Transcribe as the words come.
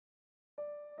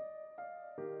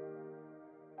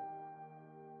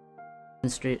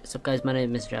So guys, my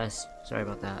name is Jess. Sorry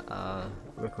about that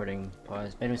recording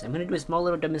pause. But anyways, I'm gonna do a small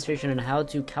little demonstration on how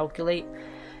to calculate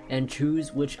and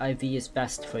choose which IV is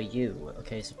best for you.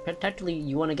 Okay, so technically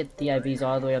you want to get the IVs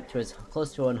all the way up to as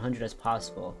close to 100 as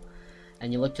possible,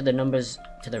 and you look to the numbers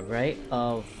to the right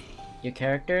of your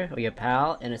character or your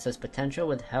pal, and it says potential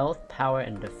with health, power,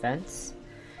 and defense.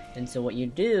 And so what you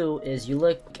do is you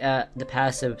look at the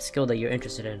passive skill that you're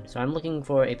interested in. So I'm looking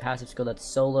for a passive skill that's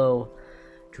solo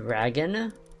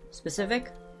dragon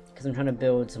specific, because I'm trying to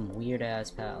build some weird ass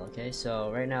pal. Okay,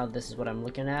 so right now this is what I'm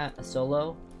looking at, a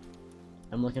solo.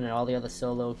 I'm looking at all the other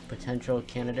solo potential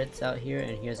candidates out here,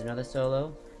 and here's another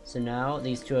solo. So now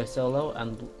these two are solo.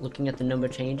 I'm looking at the number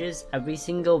changes. Every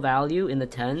single value in the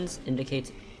tens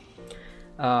indicates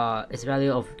its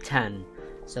value of 10.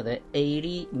 So the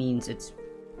 80 means it's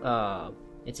an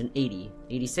 80.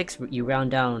 86 you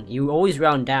round down. You always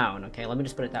round down. Okay, let me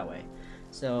just put it that way.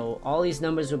 So all these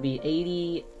numbers will be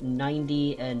 80,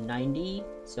 90, and 90.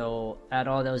 So add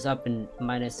all those up and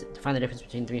minus to find the difference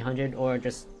between 300, or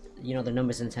just, you know, the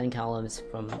numbers in 10 columns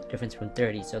from difference from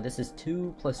 30. So this is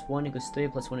 2 plus 1 equals 3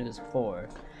 plus 1 equals 4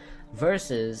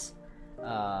 versus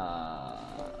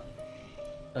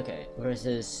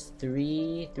versus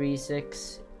 3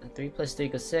 plus 3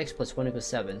 equals 6 plus 1 equals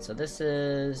 7. So this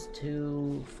is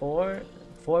 4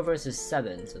 versus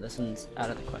 7. So this one's out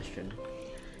of the question.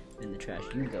 In the trash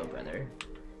you go, brother.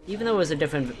 Even though it was a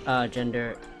different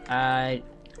gender, I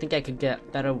think I could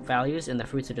get better values, and the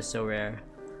fruits are just so rare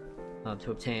to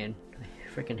obtain. I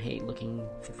freaking hate looking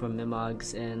for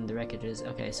Mimogs and the wreckages.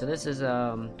 Okay, so this is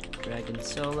Dragon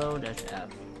Solo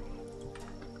 -F.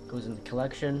 Goes in the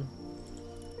collection.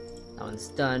 That one's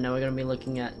done. Now we're gonna be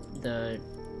looking at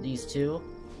these two,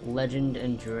 Legend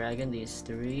and Dragon. These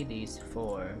 3, these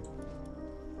 4.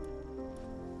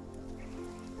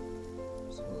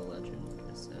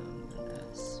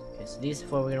 So these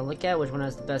 4 we're gonna look at which one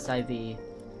has the best IV.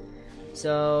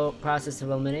 So process of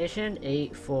elimination: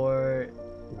 8, 4,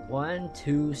 1,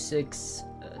 2, 6,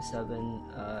 7,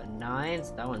 9.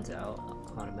 So that one's out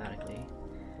automatically.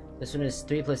 This one is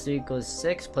 3 plus 3 equals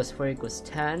 6 plus 4 equals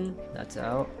 10. That's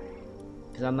out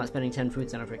because I'm not spending 10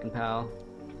 fruits on a freaking pal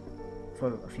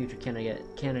for a future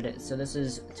candidate. So this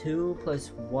is 2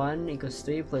 plus 1 equals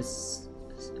 3 plus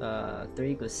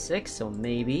 3 equals 6. So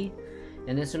maybe.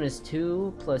 And this one is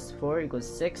 2 plus 4 equals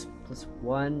 6 plus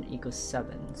 1 equals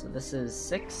 7. So this is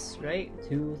 6, right?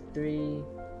 2, 3,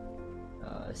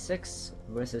 6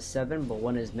 versus 7, but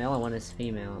one is male and one is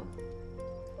female.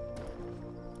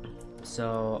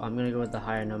 So I'm gonna go with the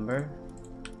higher number.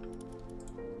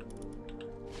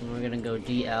 And we're gonna go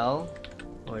DL,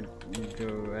 or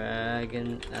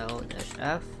Dragon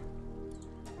L-F.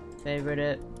 Favorite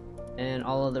it. And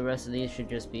all of the rest of these should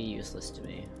just be useless to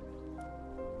me.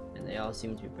 And they all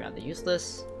seem to be rather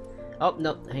useless. Oh,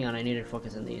 no, hang on, I need to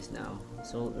focus on these now.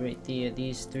 So right,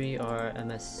 these 3 are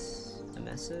MSs, and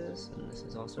this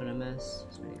is also an MS.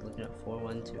 So we're looking at 4,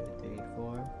 1, 2, 3,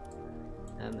 4.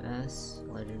 MS,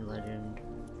 Legend.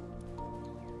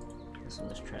 This one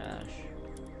is trash.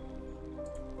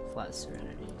 Flat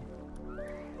Serenity.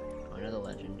 Oh, another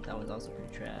Legend. That one's also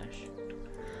pretty trash.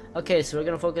 Okay, so we're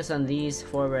gonna focus on these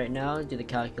 4 right now. Do the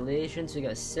calculations. We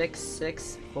got 6,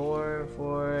 6, 4,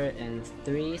 4, and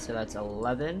 3, so that's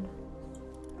 11.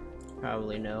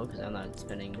 Probably no, because I'm not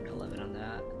spending 11 on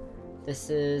that. This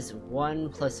is 1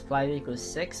 plus 5 equals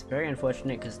 6. Very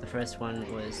unfortunate, because the first one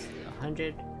was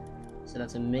 100. So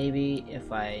that's a maybe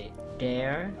if I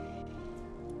dare.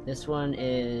 This one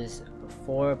is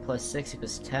 4 plus 6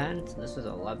 equals 10. So this was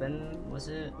 11, was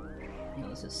it? No,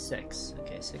 this is 6.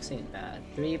 Okay, 6 ain't bad.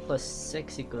 3 plus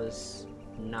 6 equals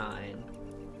 9.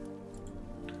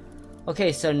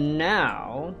 Okay, so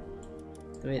now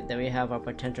that we have our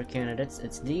potential candidates,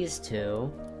 it's these two.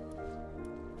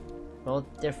 Both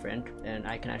different, and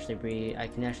I can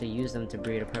actually use them to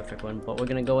breed a perfect one. But we're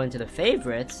gonna go into the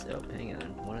favorites. Oh, hang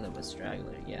on. One of them was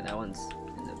straggler. Yeah, that one's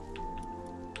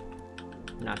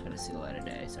not gonna see the light of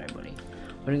day. Sorry, buddy.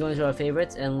 We're gonna go into our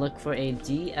favorites and look for a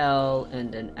DL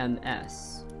and an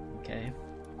MS. Okay.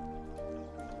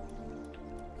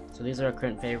 So these are our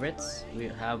current favorites. We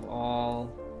have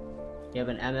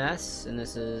an MS, and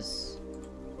this is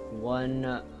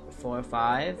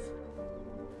 145.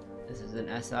 This is an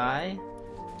SI.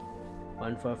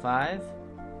 145.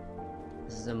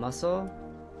 This is a muscle.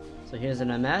 So here's an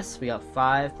MS. We got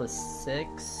 5 plus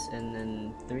 6, and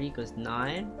then 3 equals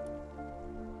 9.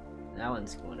 That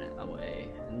one's going away.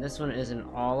 And this one isn't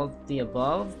all of the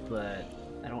above, but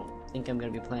I don't think I'm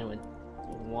going to be playing with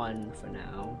 1 for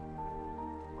now.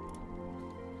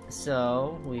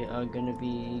 so we are gonna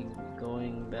be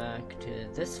going back to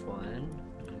this one.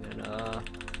 I'm gonna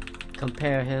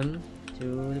compare him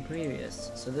to the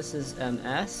previous. So this is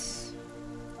MS.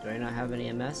 Do I not have any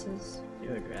MSs?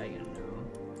 You're a dragon, no.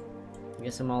 I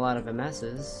guess I'm all out of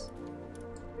MSs.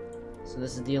 So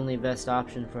this is the only best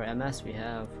option for MS we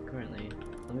have currently.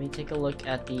 Let me take a look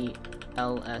at the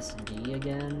LSD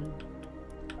again.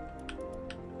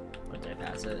 Or did I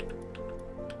pass it?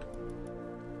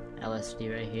 LSD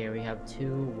right here. We have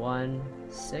 2, 1,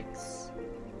 6.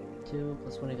 2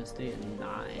 plus 1 equals 3 and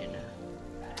 9.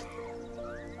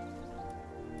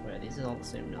 Wait, these are all the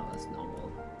same? No, that's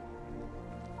normal.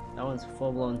 That one's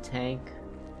full-blown tank.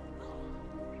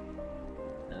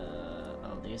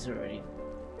 Oh, these are already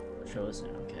chosen.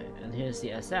 Okay, and here's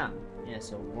the SM. Yeah,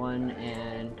 so 1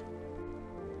 and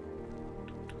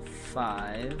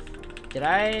 5. Did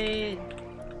I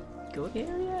go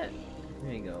here yet?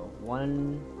 There you go.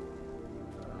 1,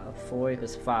 4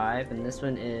 equals 5, and this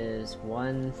one is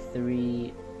 1,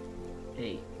 3,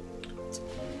 8.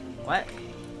 What?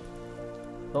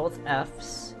 Both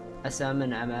F's, SM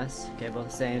and MS, okay, both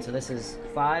the same. So this is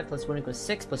 5 plus 1 equals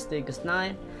 6 plus 3 equals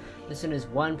 9. This one is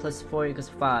 1 plus 4 equals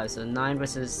 5, so 9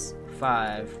 versus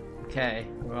 5. Okay,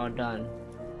 we're all done.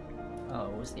 Oh,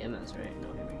 what was the MS, right? No,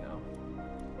 here we go.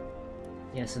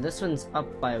 Yeah, so this one's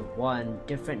up by 1,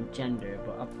 different gender,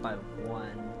 but up by 1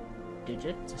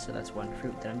 digit, so that's 1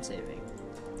 fruit that I'm saving.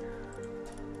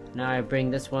 Now I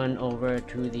bring this one over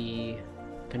to the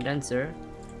condenser.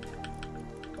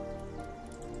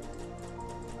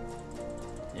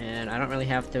 And I don't really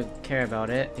have to care about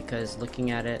it because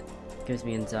looking at it gives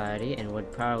me anxiety and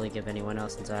would probably give anyone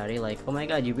else anxiety. Like, oh my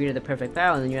god, you breeded the perfect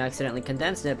fowl and then you accidentally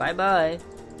condensed it, bye bye.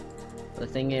 The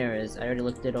thing here is, I already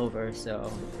looked it over,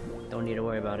 so don't need to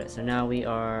worry about it. So now we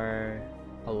are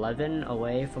 11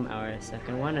 away from our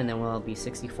second one, and then we'll be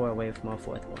 64 away from our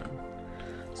fourth one.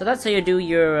 So that's how you do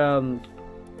your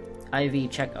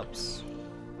IV checkups,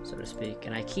 so to speak.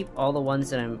 And I keep all the ones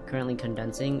that I'm currently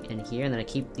condensing in here, and then I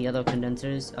keep the other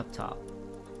condensers up top.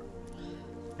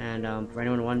 And for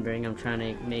anyone wondering, I'm trying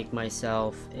to make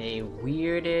myself a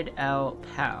weirded out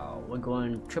pal. We're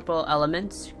going triple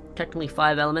elements, technically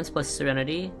 5 elements plus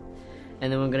serenity,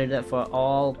 and then we're gonna do that for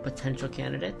all potential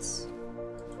candidates.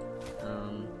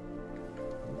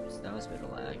 Oops, that was a bit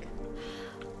of lag.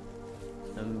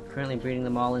 I'm currently breeding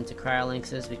them all into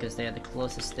cryolinxes because they are the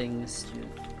closest things to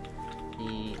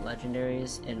the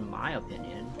legendaries, in my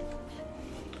opinion.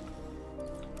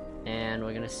 And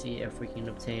we're gonna see if we can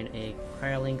obtain a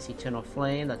Cryolinx Eternal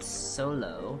Flame that's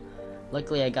solo.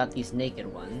 Luckily I got these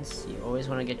naked ones. You always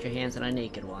want to get your hands on a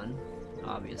naked one,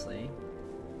 obviously.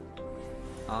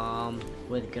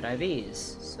 With good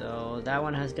IVs. So that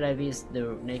one has good IVs.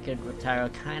 The naked Reptile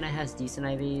kinda has decent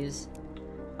IVs.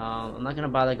 I'm not gonna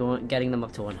bother getting them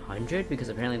up to 100 because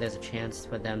apparently there's a chance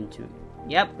for them to...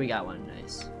 Yep, we got one.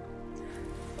 Nice.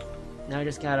 Now I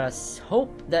just gotta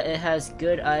hope that it has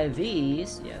good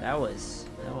IVs. Yeah, that one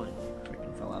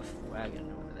freaking fell off the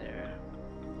wagon over there.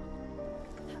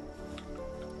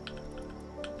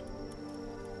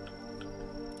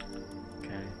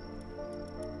 Okay.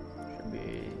 Should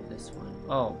be this one.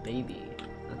 Oh, baby.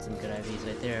 That's some good IVs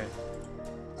right there.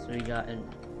 So we got an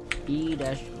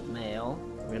E-male.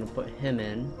 We're gonna put him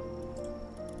in.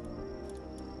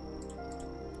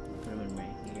 Put him in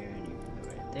right here, and you can go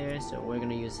right there. So we're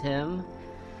gonna use him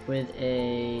with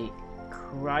a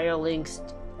Cryolinx.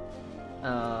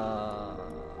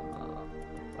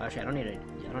 Actually, I don't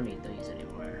need these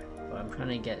anymore. But I'm trying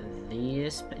to get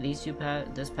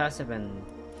this passive, and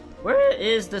where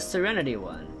is the Serenity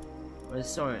one? Where's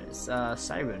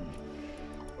Siren?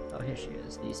 Oh, here she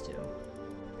is. These two.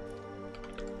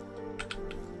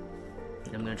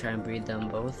 I'm gonna try and breed them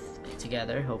both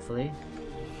together, hopefully.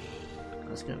 I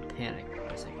was gonna panic for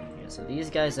a second here. So these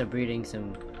guys are breeding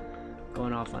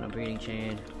going off on a breeding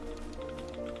chain.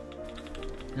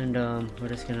 And we're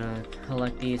just gonna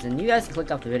collect these, and you guys can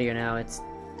click off the video now.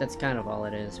 That's kind of all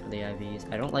it is for the IVs.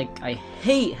 I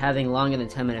hate having longer than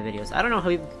 10-minute videos. I don't know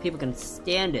how people can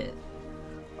stand it.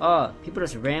 Oh, people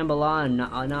just ramble on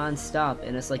non-stop,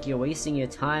 and it's like you're wasting your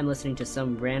time listening to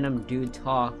some random dude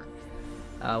talk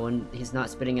when he's not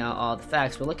spitting out all the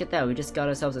facts. But look at that, we just got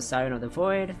ourselves a Siren of the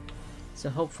Void. So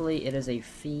hopefully it is a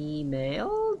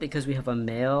female, because we have a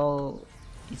male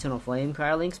Eternal Flame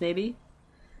Cryolinx, maybe?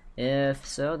 If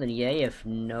so, then yay. If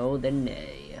no, then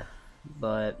nay.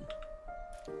 But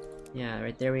yeah,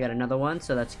 right there we got another one,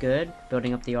 so that's good.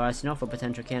 Building up the arsenal for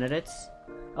potential candidates.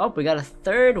 Oh, we got a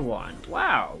third one.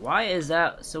 Wow, why is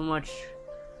that so much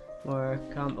more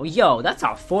oh, yo, that's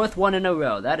our 4th one in a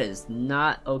row. That is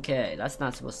not okay. That's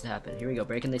not supposed to happen. Here we go,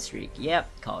 breaking the streak. Yep,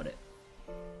 called it.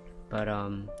 But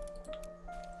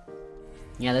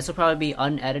yeah, this will probably be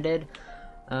unedited.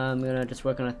 I'm gonna just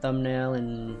work on a thumbnail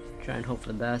and try and hope for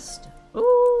the best.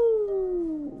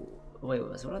 Ooh! Wait,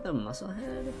 was one of them muscle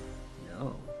head?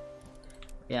 No.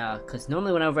 Yeah, because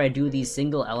normally whenever I do these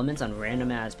single elements on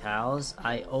random ass pals,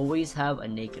 I always have a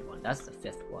naked one. That's the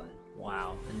 5th one.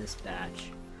 Wow, in this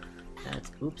batch.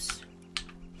 That's, oops.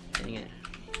 Dang it.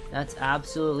 That's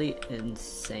absolutely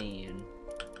insane.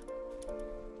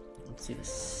 Let's see this.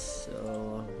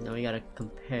 So, now we gotta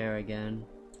compare again.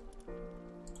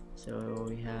 So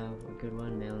we have a good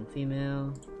one, male and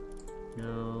female.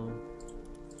 No.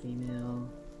 Female.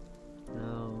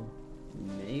 No.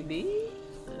 Maybe?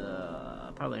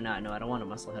 Probably not. No, I don't want a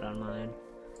muscle head on mine.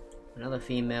 Another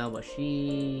female, but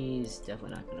she's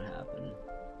definitely not gonna happen.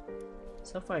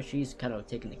 So far, she's kind of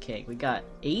taking the cake. We got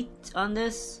 8 on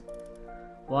this,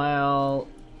 while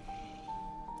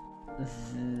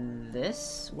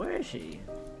this, where is she?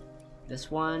 This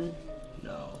one,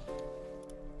 no.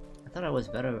 I thought I was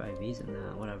better at IVs than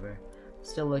that. Whatever.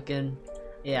 Still looking.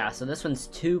 Yeah. So this one's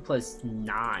 2 +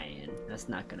 9. That's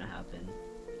not gonna happen.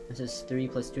 This is 3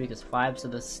 + 3 = 5. So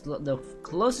the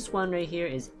closest one right here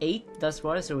is 8 thus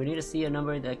far. So we need to see a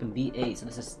number that can beat 8. So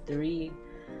this is 3,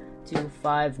 2,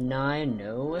 5, 9.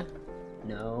 No.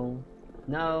 No.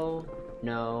 No.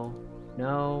 No.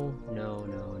 No. No.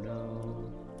 No.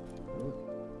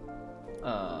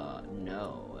 No.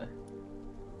 No.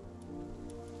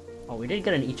 Oh, we did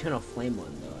get an Eternal Flame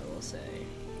one though, I will say.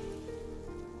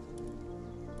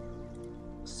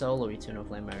 Solo Eternal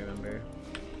Flame, I remember.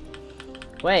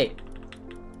 Wait!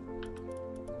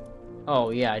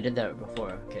 Oh yeah, I did that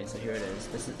before. Okay, so here it is.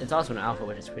 It's also an alpha,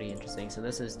 which is pretty interesting. So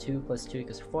this is 2 + 2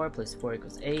 = 4 + 4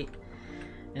 = 8.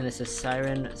 And this is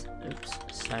Siren, oops,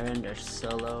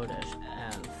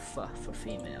 Siren-Solo-M for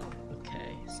female.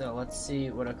 Okay, so let's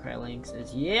see what our Crylinx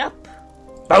is. Yep!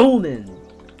 Bowman!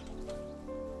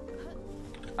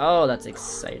 Oh, that's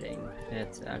exciting.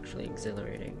 It's actually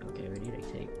exhilarating. Okay, we need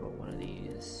to take one of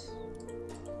these.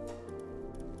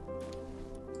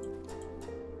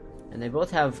 And they both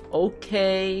have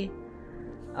okay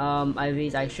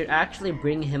IVs. I should actually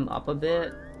bring him up a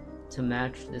bit to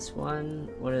match this one.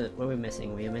 What are we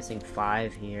missing? We are missing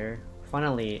 5 here.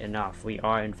 Funnily enough, we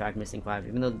are in fact missing 5,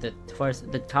 even though the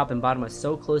top and bottom are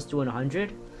so close to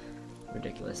 100.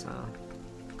 Ridiculous, huh?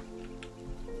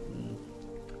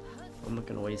 I'm not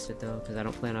gonna waste it though, because I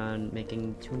don't plan on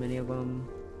making too many of them.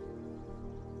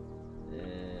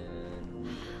 And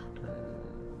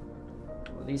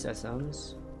well, these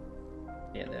SMs.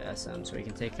 Yeah, they're SM, so we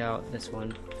can take out this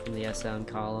one from the SM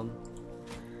column.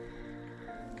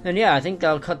 And yeah, I think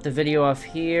I'll cut the video off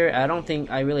here. I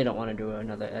really don't want to do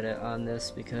another edit on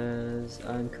this because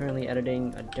I'm currently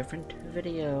editing a different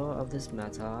video of this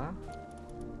meta.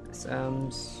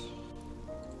 SMs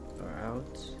are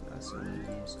out.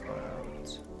 SMs are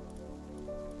out.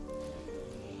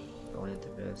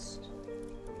 Philanthropist.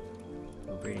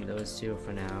 We're breeding those 2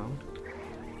 for now.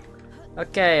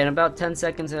 Okay, in about 10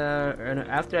 seconds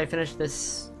after I finish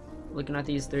this, looking at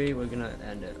these 3, we're gonna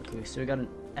end it. Okay, so we got an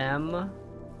M.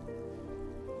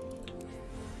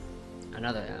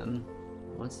 Another M.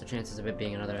 What's the chances of it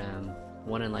being another M?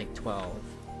 1 in like 12.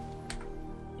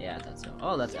 Yeah, that's so.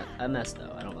 Oh, that's MS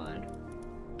though. I don't mind.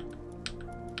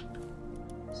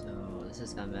 So this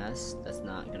is MS. That's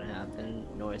not gonna happen.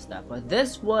 Nor is that. But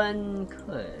this one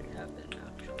could happen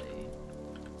actually.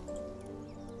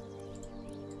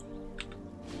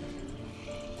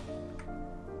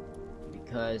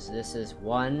 Because this is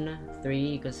 1,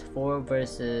 3 = 4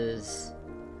 versus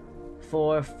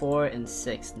 4, 4, and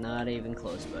 6. Not even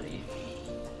close, buddy.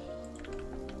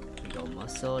 We go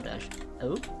muscle dash.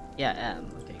 Oh, yeah, M.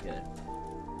 Okay, good.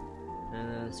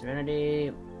 And then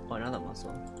Serenity. Oh, another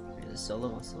muscle. Is this solo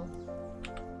muscle?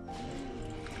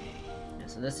 Yeah,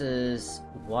 so this is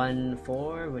 1,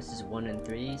 4 versus 1 and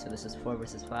 3. So this is 4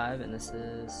 versus 5, and this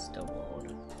is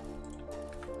doubled.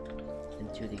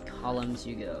 Into the columns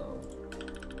you go.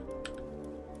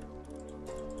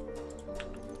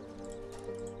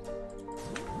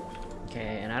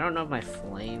 Okay, and I don't know if my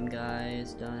flame guy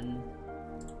is done.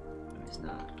 No, he's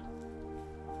not.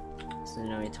 So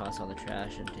now we toss all the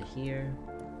trash into here.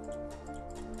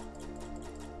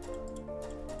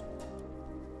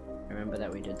 Remember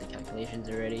that we did the calculations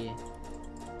already.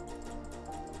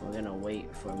 We're gonna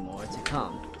wait for more to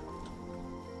come.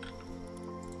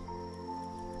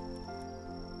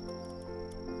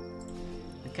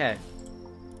 Okay.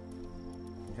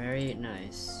 Very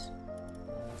nice.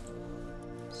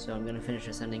 So I'm gonna finish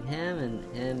ascending him and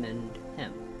him and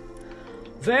him.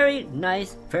 very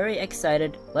nice, very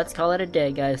excited. Let's call it a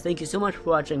day, guys. Thank you so much for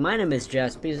watching. My name is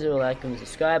Jess. Please do like and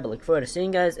subscribe. I look forward to seeing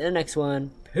you guys in the next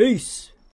one. Peace!